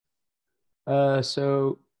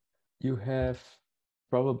So you have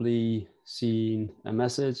probably seen a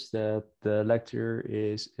message that the lecture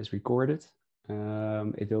is recorded.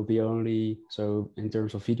 It will be only, so in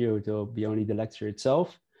terms of video, it will be only the lecture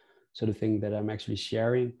itself. So the thing that I'm actually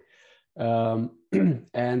sharing.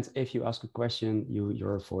 And if you ask a question,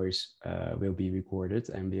 your voice will be recorded,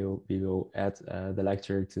 and we will add the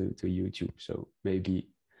lecture to YouTube. So maybe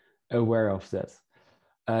aware of that.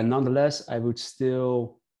 Nonetheless, I would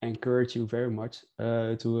still encourage you very much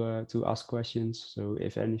to ask questions. So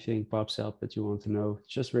if anything pops up that you want to know,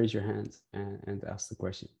 just raise your hand and ask the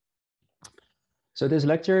question. So this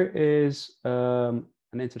lecture is an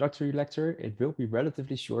introductory lecture. It will be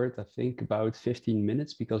relatively short, I think about 15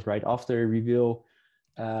 minutes, because right after we will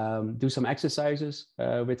do some exercises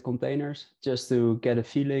with containers just to get a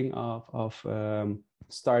feeling of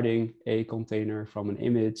starting a container from an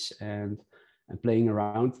image and playing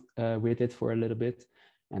around with it for a little bit.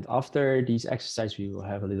 And after these exercises, we will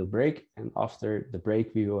have a little break. And after the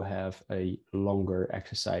break, we will have a longer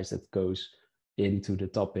exercise that goes into the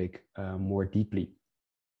topic more deeply.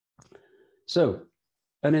 So,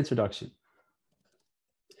 an introduction.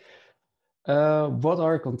 What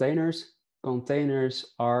are containers?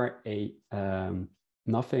 Containers are a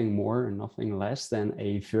nothing more and nothing less than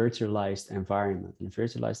a virtualized environment. And a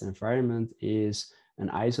virtualized environment is an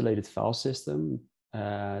isolated file system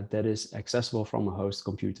that is accessible from a host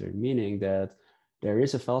computer, meaning that there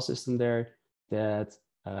is a file system there that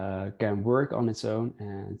can work on its own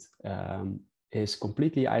and is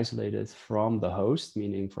completely isolated from the host,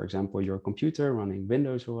 meaning, for example, your computer running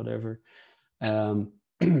Windows or whatever, and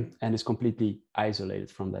is completely isolated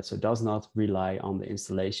from that. So it does not rely on the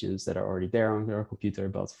installations that are already there on your computer,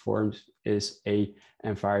 but forms is a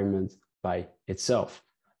environment by itself.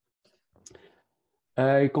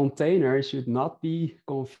 A container should not be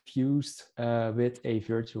confused with a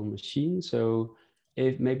virtual machine. So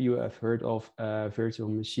if maybe you have heard of virtual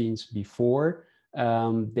machines before,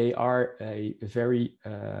 they are a very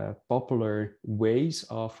popular ways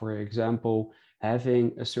of, for example,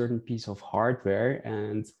 having a certain piece of hardware,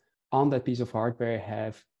 and on that piece of hardware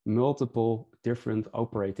have multiple different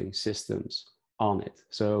operating systems on it.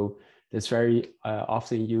 So that's very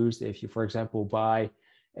often used if you, for example, buy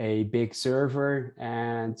a big server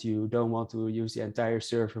and you don't want to use the entire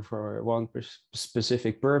server for one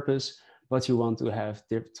specific purpose, but you want to have,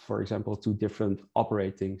 for example, 2 different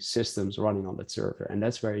operating systems running on that server. And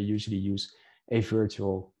that's where you usually use a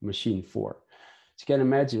virtual machine for. So you can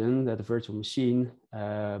imagine that a virtual machine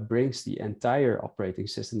brings the entire operating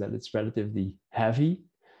system, that it's relatively heavy.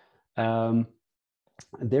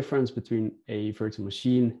 A difference between a virtual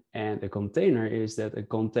machine and a container is that a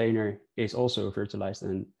container is also a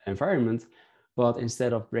virtualized environment, but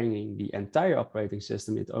instead of bringing the entire operating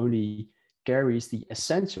system, it only carries the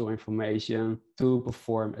essential information to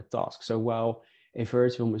perform a task. So while a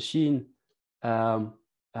virtual machine, the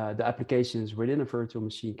applications within a virtual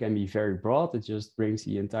machine can be very broad, it just brings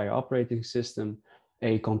the entire operating system.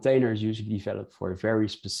 A container is usually developed for very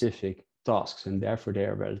specific tasks, and therefore they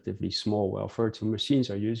are relatively small, while virtual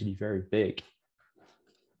machines are usually very big.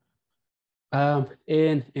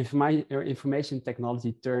 In information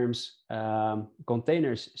technology terms,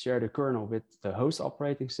 containers share the kernel with the host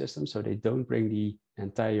operating system, so they don't bring the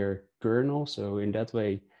entire kernel. So in that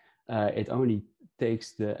way, it only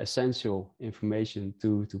takes the essential information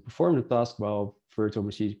to perform the task, while virtual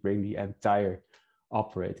machines bring the entire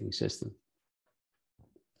operating system.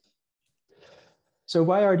 So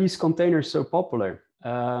why are these containers so popular?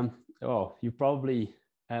 Oh, you probably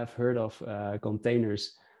have heard of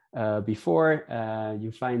containers before.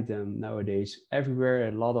 You find them nowadays everywhere,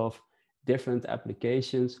 a lot of different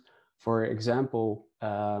applications. For example,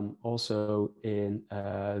 also in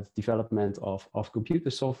development of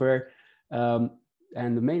computer software.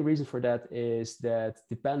 And the main reason for that is that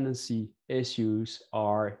dependency issues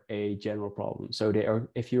are a general problem. So they are,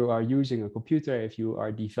 if you are using a computer, if you are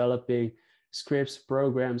developing scripts,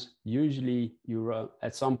 programs, usually you run,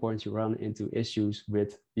 at some point you run into issues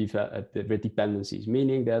with dependencies,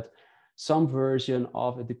 meaning that some version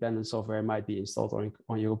of a dependent software might be installed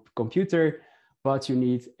on your computer, but you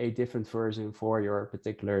need a different version for your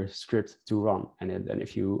particular script to run. And then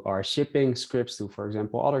if you are shipping scripts to, for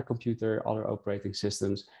example, other operating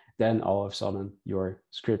systems, then all of a sudden your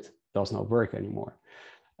script does not work anymore.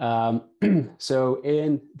 So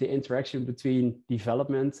in the interaction between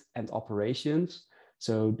development and operations,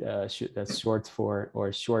 so that's short for,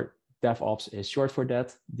 or short DevOps is short for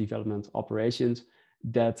that, development operations,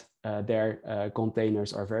 that their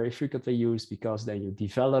containers are very frequently used, because then you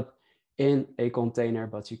develop in a container,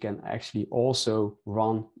 but you can actually also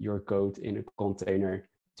run your code in a container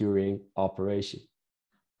during operation,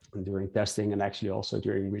 and during testing, and actually also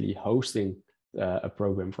during really hosting a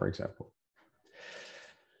program, for example.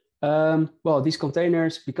 Well, these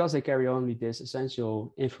containers, because they carry only this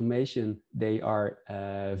essential information, they are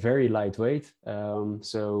very lightweight.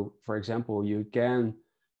 So, for example, you can,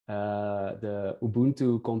 the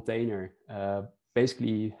Ubuntu container,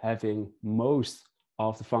 basically having most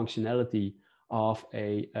of the functionality of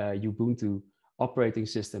a Ubuntu operating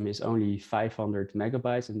system is only 500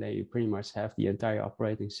 megabytes, and then you pretty much have the entire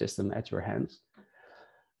operating system at your hands.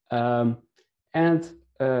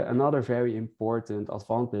 Another very important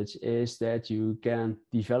advantage is that you can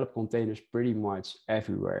develop containers pretty much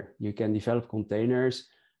everywhere. You can develop containers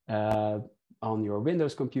on your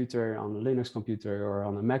Windows computer, on a Linux computer, or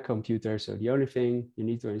on a Mac computer. So the only thing you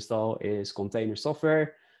need to install is container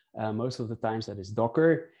software. Most of the times that is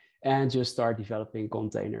Docker, and just start developing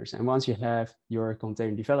containers. And once you have your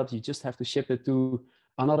container developed, you just have to ship it to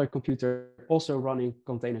another computer also running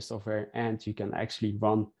container software, and you can actually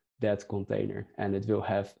run that container, and it will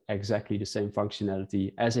have exactly the same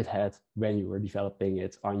functionality as it had when you were developing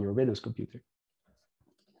it on your Windows computer.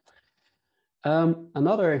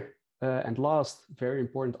 Another and last very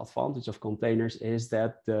important advantage of containers is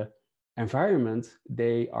that the environment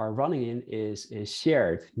they are running in is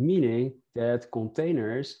shared, meaning that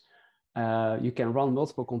containers, you can run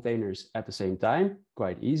multiple containers at the same time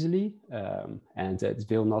quite easily, and it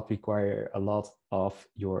will not require a lot of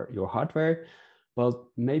your hardware. But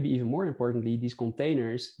maybe even more importantly, these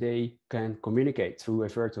containers, they can communicate through a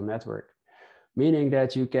virtual network, meaning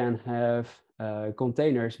that you can have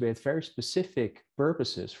containers with very specific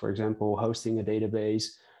purposes. For example, hosting a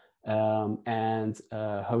database and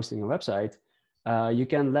hosting a website. You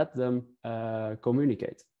can let them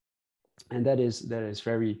communicate. And that is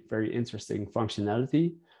very, very interesting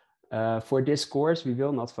functionality. For this course, we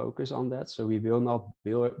will not focus on that. So we will not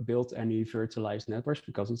build any virtualized networks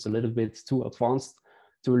because it's a little bit too advanced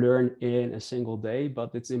to learn in a single day,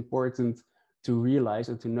 but it's important to realize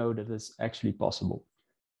and to know that it's actually possible.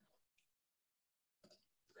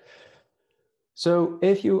 So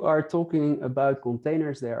if you are talking about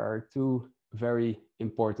containers, there are two very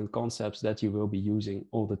important concepts that you will be using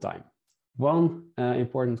all the time. One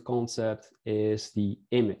important concept is the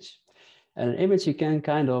image. And an image you can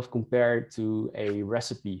kind of compare to a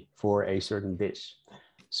recipe for a certain dish.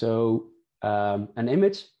 So an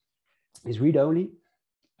image is read-only.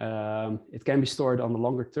 It can be stored on the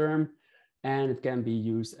longer term, and it can be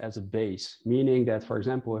used as a base, meaning that, for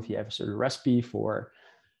example, if you have a certain recipe for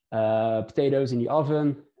potatoes in the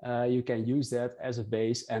oven, you can use that as a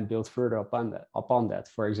base and build further upon that.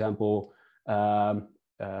 For example,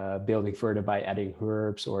 building further by adding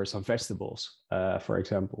herbs or some vegetables, for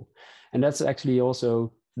example. And that's actually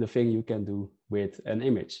also the thing you can do with an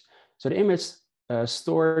image. So the image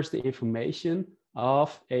stores the information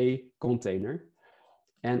of a container,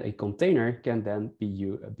 and a container can then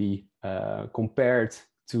be compared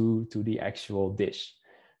to the actual dish.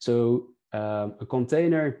 So a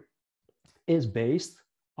container is based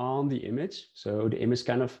on the image. So the image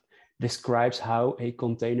kind of describes how a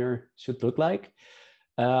container should look like.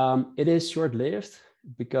 It is short-lived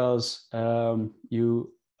because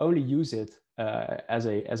you only use it as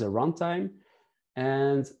a runtime,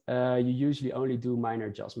 and you usually only do minor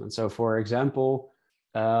adjustments. So, for example,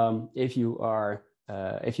 if you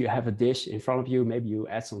have a dish in front of you, maybe you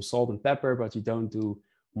add some salt and pepper, but you don't do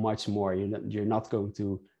much more. You're not going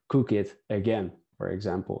to cook it again, for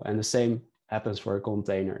example. And the same happens for a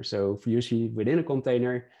container. So usually within a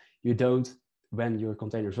container, you don't, when your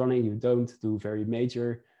container is running, you don't do very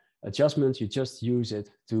major adjustments. You just use it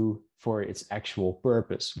for its actual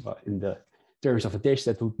purpose. But in the terms of a dish,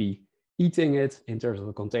 that would be eating it. In terms of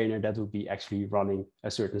a container, that would be actually running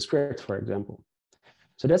a certain script, for example.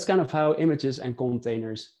 So that's kind of how images and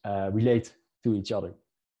containers relate to each other.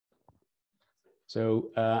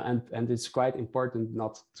 So and it's quite important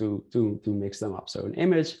not to mix them up. So an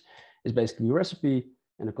image is basically a recipe,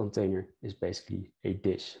 and a container is basically a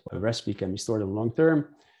dish. A recipe can be stored on long term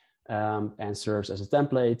and serves as a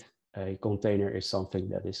template. A container is something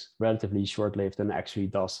that is relatively short-lived and actually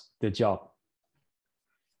does the job.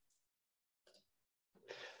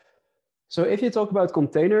 So if you talk about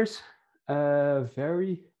containers,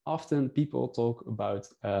 very often people talk about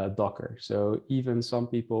Docker. So even some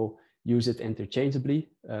people use it interchangeably.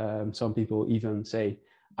 Some people even say,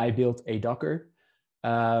 I built a Docker.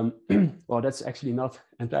 Well, that's actually not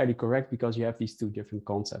entirely correct because you have these two different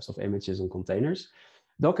concepts of images and containers.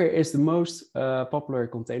 Docker is the most popular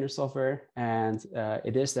container software, and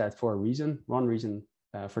it is that for a reason. One reason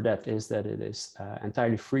for that is that it is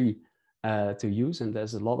entirely free to use, and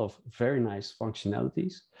there's a lot of very nice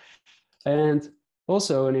functionalities. And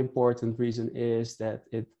also an important reason is that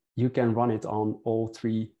you can run it on all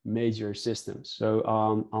three major systems. So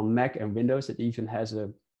on Mac and Windows, it even has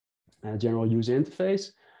a general user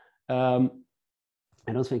interface.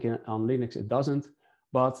 I don't think on Linux it doesn't,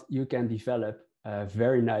 but you can develop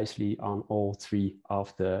very nicely on all three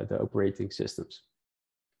of the operating systems,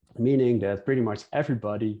 meaning that pretty much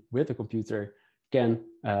everybody with a computer can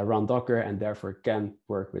run Docker and therefore can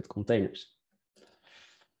work with containers.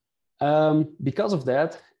 Because of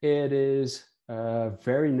that, it is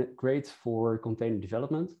very great for container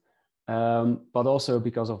development, but also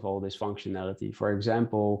because of all this functionality. For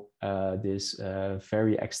example, this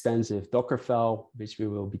very extensive Docker file, which we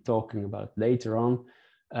will be talking about later on,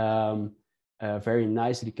 very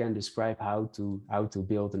nicely can describe how to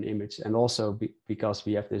build an image. And also because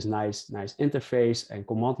we have this nice interface and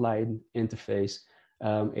command line interface,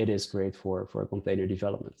 it is great for container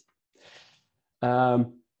development.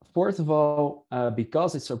 Fourth of all,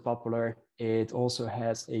 because it's so popular, it also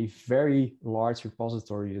has a very large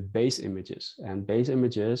repository with base images. And base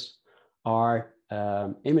images are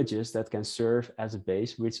images that can serve as a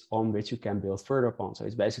base on which you can build further upon. So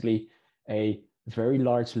it's basically a very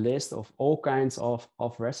large list of all kinds of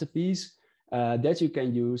recipes that you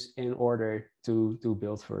can use in order to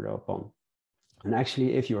build further upon. And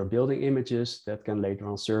actually, if you are building images that can later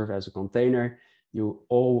on serve as a container, you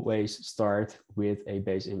always start with a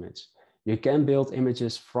base image. You can build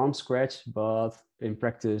images from scratch, but in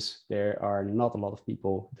practice, there are not a lot of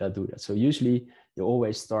people that do that. So usually you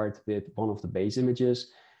always start with one of the base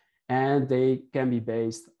images, and they can be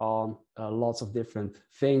based on lots of different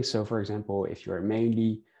things. So for example, if you're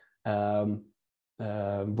mainly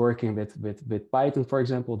working with Python, for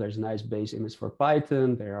example, there's a nice base image for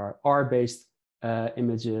Python. There are R-based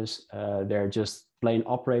images. They're just plain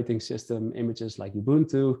operating system images like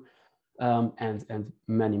Ubuntu, and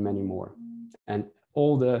many more. And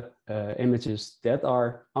all the images that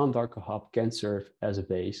are on dockerhub can serve as a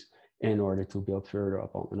base in order to build further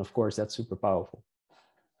upon. And of course, that's super powerful.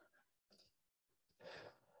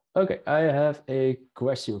 Okay, I have a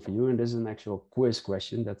question for you, and this is an actual quiz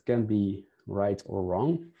question that can be right or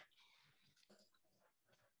wrong.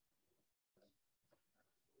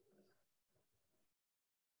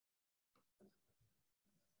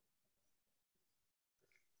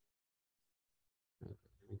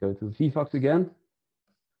 Go to VFox again.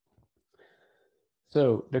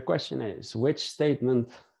 So the question is, which statement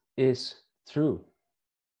is true?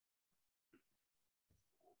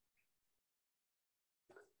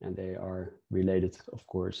 And they are related, of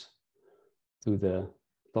course, to the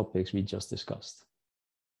topics we just discussed.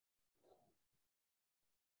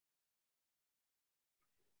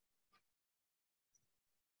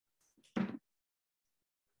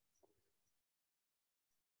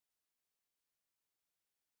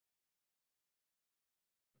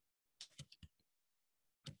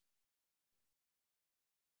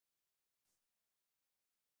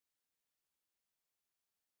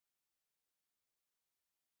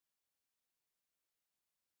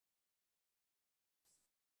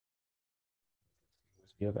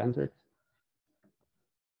 You have answered.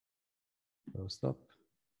 So stop.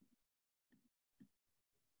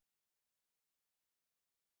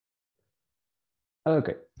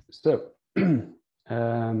 Okay, so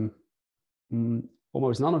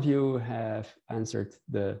almost none of you have answered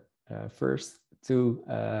the first two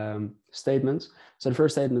statements. So the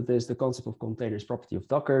first statement is the concept of containers property of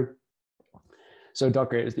Docker. So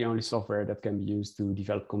Docker is the only software that can be used to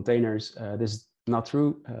develop containers. This is not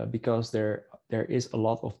true because there is a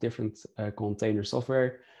lot of different container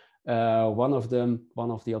software. One of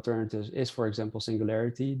the alternatives is, for example,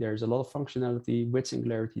 Singularity. There's a lot of functionality with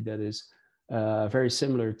Singularity that is very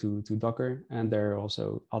similar to Docker, and there are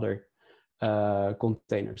also other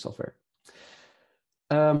container software.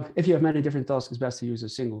 If you have many different tasks, it's best to use a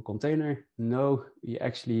single container. No, you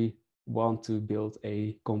actually want to build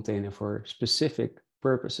a container for specific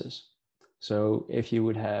purposes. So if you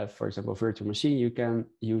would have, for example, a virtual machine, you can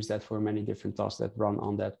use that for many different tasks that run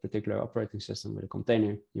on that particular operating system. With a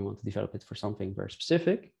container, you want to develop it for something very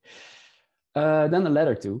specific. Then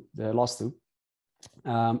the last two.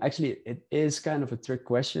 Actually, it is kind of a trick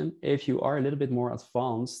question. If you are a little bit more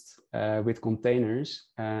advanced with containers,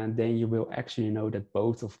 then you will actually know that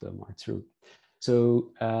both of them are true.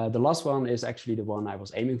 So the last one is actually the one I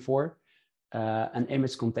was aiming for. An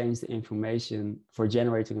image contains the information for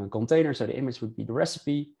generating a container. So the image would be the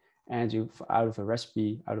recipe, and out of a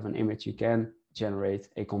recipe, out of an image, you can generate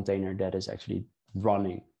a container that is actually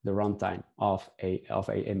running the runtime of a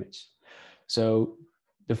image. So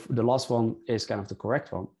the last one is kind of the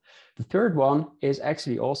correct one. The third one is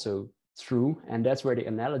actually also true, and that's where the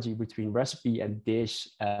analogy between recipe and dish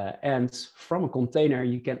ends. From a container,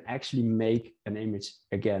 you can actually make an image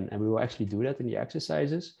again, and we will actually do that in the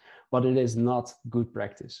exercises, but it is not good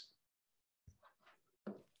practice.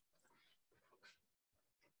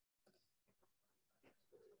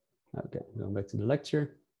 Okay, going back to the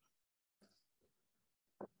lecture.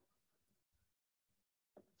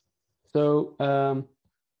 So,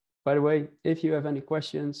 by the way, if you have any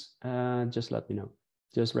questions, just let me know.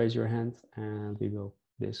 Just raise your hand and we will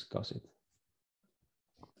discuss it.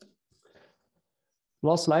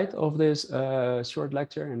 Last slide of this short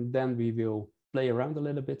lecture, and then we will play around a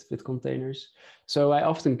little bit with containers. So I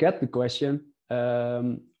often get the question,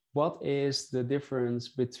 what is the difference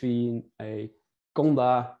between a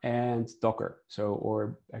Conda and Docker? So,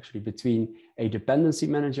 or actually between a dependency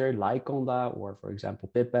manager like Conda, or for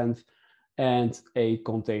example, pipenv, and a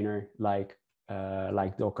container like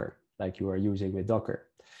Docker, like you are using with Docker.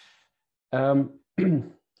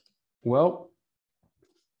 Well,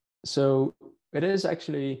 so it is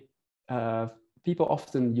actually, people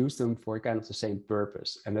often use them for kind of the same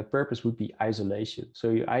purpose, and that purpose would be isolation. So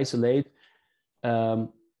you isolate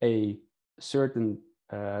a certain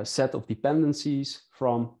set of dependencies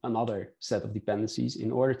from another set of dependencies in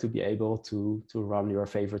order to be able to run your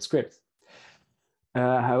favorite script.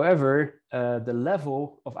 However, the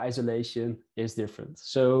level of isolation is different.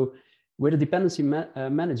 So with a dependency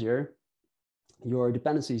manager, your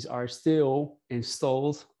dependencies are still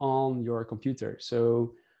installed on your computer.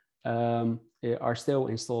 So they are still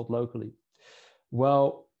installed locally.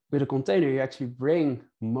 Well, with a container, you actually bring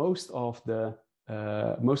most of the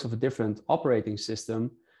different operating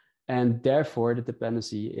system, and therefore the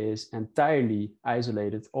dependency is entirely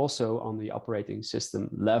isolated also on the operating system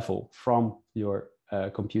level from your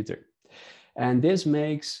computer. And this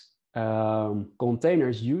makes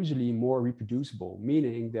containers usually more reproducible,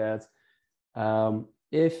 meaning that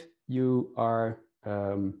if you are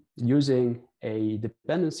using a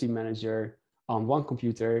dependency manager on one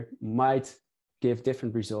computer, might give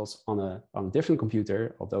different results on a different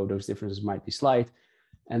computer, although those differences might be slight.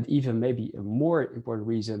 And even maybe a more important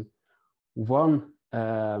reason, one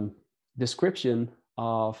description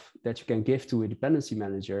of that you can give to a dependency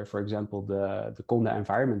manager, for example, the Conda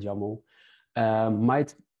environment YAML,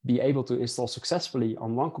 might be able to install successfully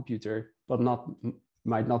on one computer, but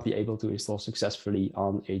might not be able to install successfully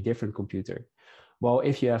on a different computer. Well,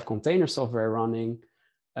 if you have container software running,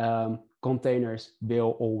 containers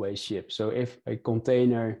will always ship. So if a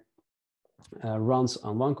container runs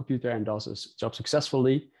on one computer and does a job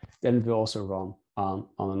successfully, then it will also run on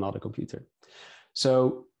another computer.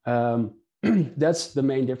 So that's the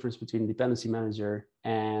main difference between dependency manager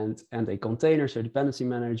and a container. So dependency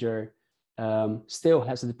manager still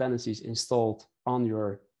has the dependencies installed on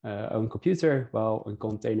your own computer, while a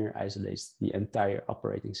container isolates the entire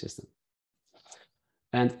operating system.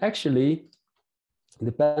 And actually,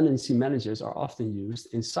 dependency managers are often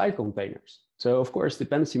used inside containers. So of course,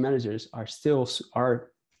 dependency managers are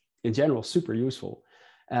in general super useful.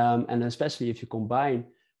 And especially if you combine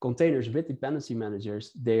containers with dependency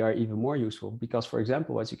managers, they are even more useful, because, for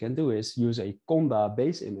example, what you can do is use a Conda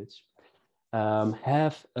base image,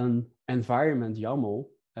 have an environment YAML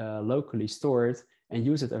locally stored, and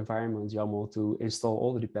use that environment YAML to install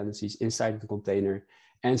all the dependencies inside the container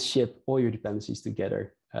and ship all your dependencies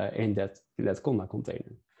together in that Conda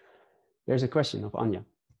container. There's a question of Anya.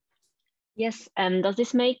 Yes, does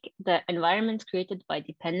this make the environment created by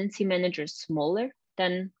dependency managers smaller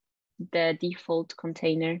than the default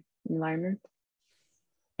container environment?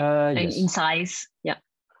 Yes. In size, yeah.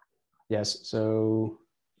 Yes, so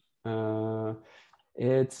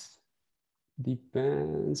it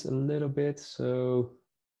depends a little bit. So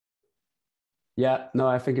yeah, no,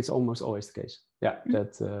 I think it's almost always the case. Yeah,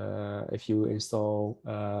 that if you install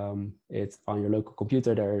it on your local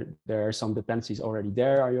computer, there are some dependencies already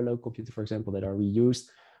there on your local computer, for example, that are reused.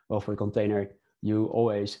 Well, for a container, you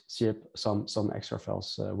always ship some extra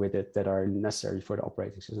files with it that are necessary for the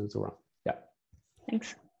operating system to run. Yeah.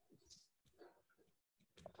 Thanks.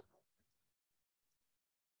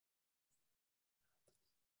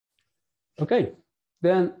 Okay,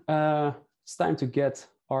 then it's time to get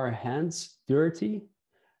our hands dirty.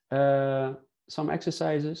 Some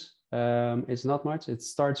exercises. It's not much. It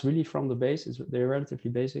starts really from the base. They're relatively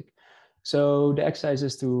basic. So the exercise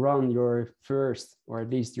is to run your first, or at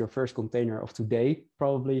least your first container of today,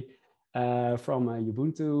 probably from a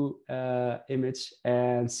Ubuntu image,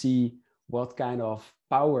 and see what kind of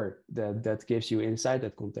power that gives you inside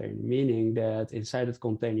that container. Meaning that inside that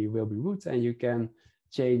container you will be root, and you can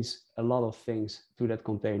change a lot of things to that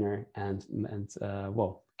container and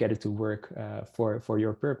well, get it to work for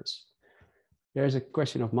your purpose. There's a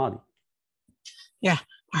question of Madi. Yeah,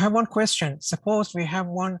 I have one question. Suppose we have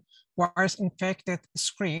one virus infected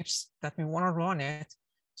scripts that we want to run it.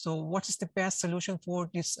 So what is the best solution for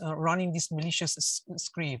this running this malicious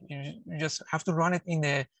script? You just have to run it in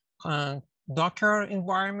a Docker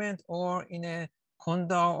environment or in a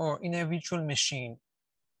Conda or in a virtual machine?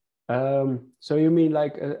 So you mean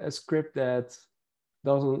like a script that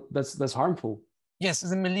that's harmful? Yes,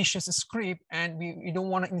 it's a malicious script, and we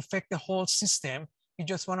don't want to infect the whole system. We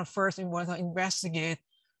just want to first investigate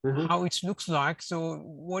how it looks like. So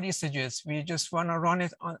what do you suggest? We just want to run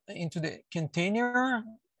it into the container,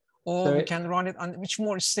 or so we can run it on which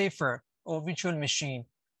more is safer, or virtual machine?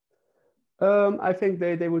 I think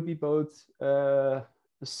they would be both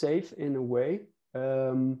safe in a way,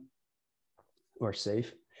 or safe.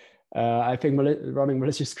 I think running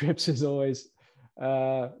malicious scripts is always,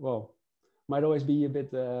 well, might always be a bit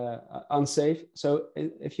unsafe. So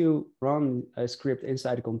if you run a script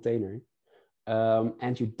inside a container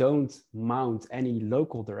and you don't mount any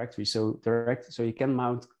local directory, so you can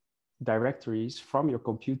mount directories from your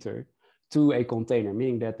computer to a container,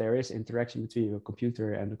 meaning that there is interaction between your computer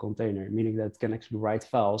and the container, meaning that it can actually write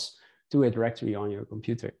files to a directory on your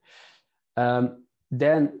computer.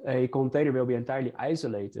 Then a container will be entirely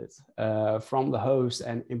isolated from the host,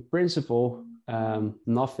 and in principle,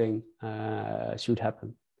 nothing should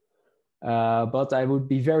happen. But I would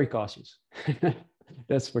be very cautious.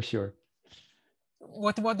 That's for sure.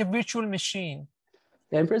 What about the virtual machine?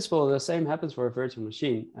 In principle, the same happens for a virtual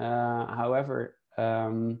machine. However,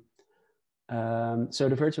 so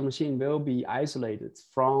the virtual machine will be isolated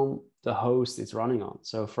from the host it's running on,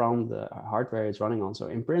 so from the hardware it's running on. So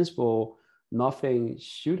in principle, nothing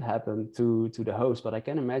should happen to the host, but I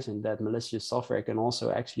can imagine that malicious software can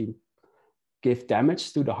also actually give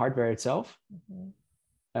damage to the hardware itself.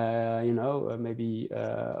 You know, maybe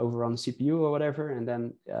overrun the CPU or whatever, and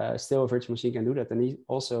then still a virtual machine can do that, and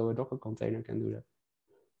also a Docker container can do that.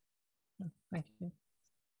 Thank you.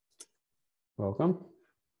 Welcome.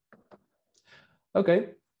 Okay,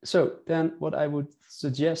 so then what I would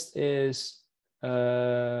suggest is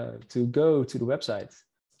to go to the website.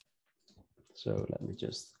 So let me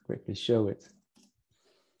just quickly show it.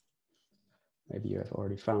 Maybe you have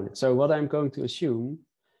already found it. So what I'm going to assume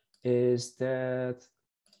is that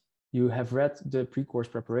you have read the pre-course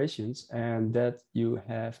preparations and that you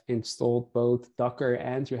have installed both Docker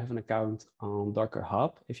and you have an account on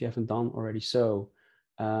dockerhub. If you haven't done already so,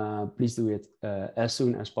 please do it as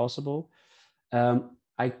soon as possible.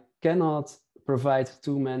 I cannot provide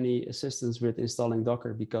too many assistance with installing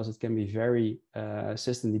Docker because it can be very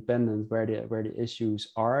system dependent where the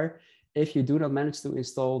issues are. If you do not manage to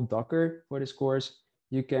install Docker for this course,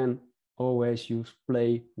 you can always use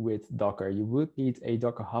Play with Docker. You would need a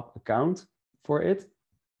dockerhub account for it,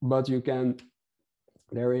 but you can,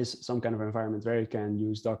 there is some kind of environment where you can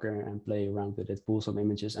use Docker and play around with it, pull some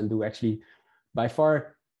images, and do actually by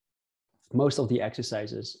far most of the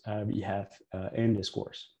exercises we have in this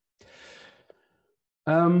course.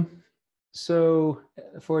 So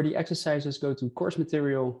for the exercises, go to course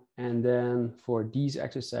material, and then for these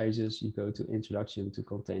exercises, you go to introduction to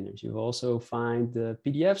containers. You'll also find the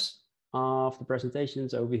PDFs of the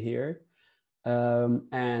presentations over here,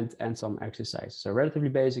 and some exercises. So relatively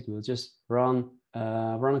basic. We'll just run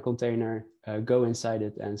a container, go inside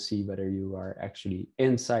it, and see whether you are actually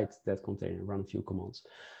inside that container. Run a few commands.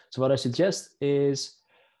 So what I suggest is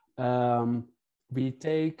we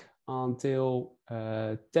take until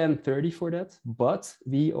 10:30 for that, but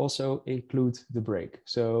we also include the break.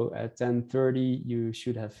 So at 10:30, you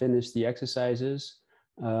should have finished the exercises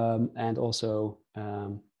and also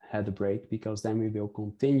had a break, because then we will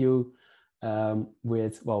continue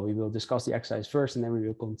with, well, we will discuss the exercise first, and then we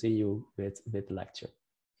will continue with the lecture.